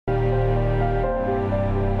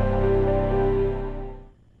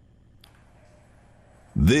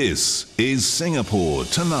This is Singapore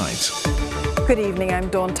Tonight. Good evening, I'm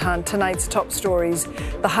Dawn Tan. Tonight's top stories.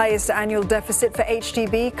 The highest annual deficit for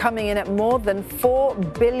HDB coming in at more than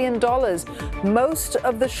 $4 billion. Most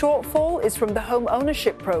of the shortfall is from the home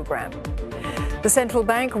ownership program. The central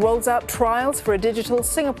bank rolls out trials for a digital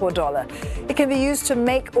Singapore dollar. It can be used to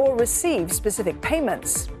make or receive specific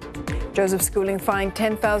payments. Joseph Schooling fined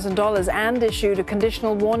 $10,000 and issued a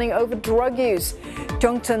conditional warning over drug use.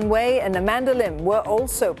 Tiong Tan Wei and Amanda Lim were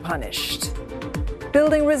also punished.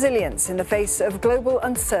 Building resilience in the face of global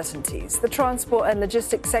uncertainties. The transport and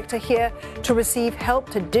logistics sector here to receive help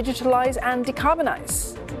to digitalize and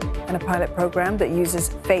decarbonize. And a pilot program that uses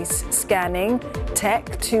face scanning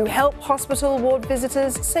tech to help hospital ward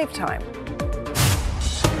visitors save time.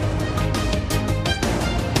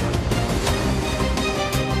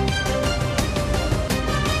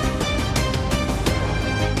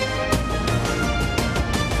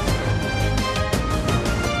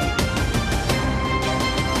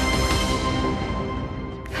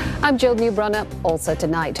 I'm Jill Newbrunner. Also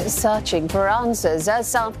tonight, searching for answers as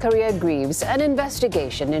South Korea grieves. An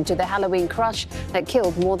investigation into the Halloween crush that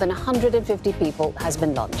killed more than 150 people has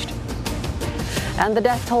been launched. And the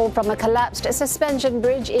death toll from a collapsed suspension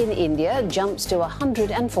bridge in India jumps to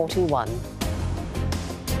 141.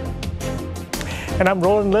 And I'm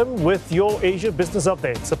Roland Lim with your Asia Business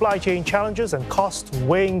Update. Supply chain challenges and costs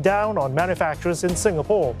weighing down on manufacturers in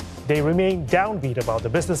Singapore. They remain downbeat about the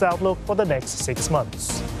business outlook for the next 6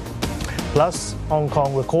 months. Plus, Hong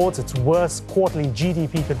Kong records its worst quarterly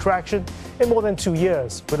GDP contraction in more than 2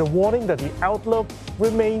 years, with a warning that the outlook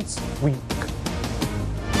remains weak.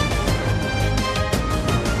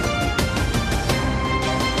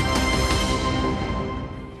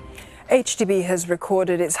 HDB has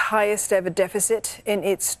recorded its highest ever deficit in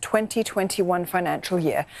its 2021 financial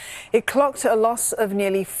year. It clocked a loss of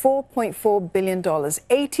nearly $4.4 billion,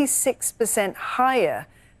 86% higher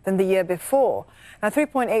than the year before. Now,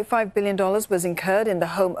 $3.85 billion was incurred in the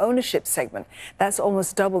home ownership segment. That's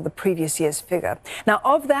almost double the previous year's figure. Now,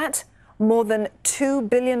 of that, more than $2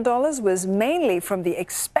 billion was mainly from the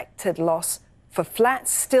expected loss for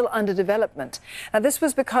flats still under development. Now, this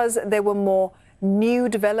was because there were more new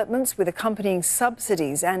developments with accompanying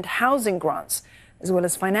subsidies and housing grants, as well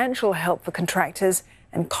as financial help for contractors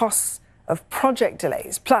and costs of project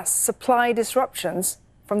delays, plus supply disruptions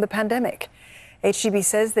from the pandemic. HDB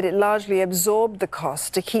says that it largely absorbed the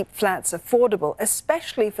cost to keep flats affordable,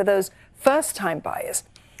 especially for those first-time buyers.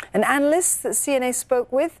 An analyst that CNA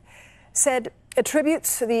spoke with said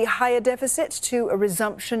attributes the higher deficit to a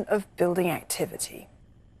resumption of building activity.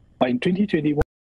 In 2021,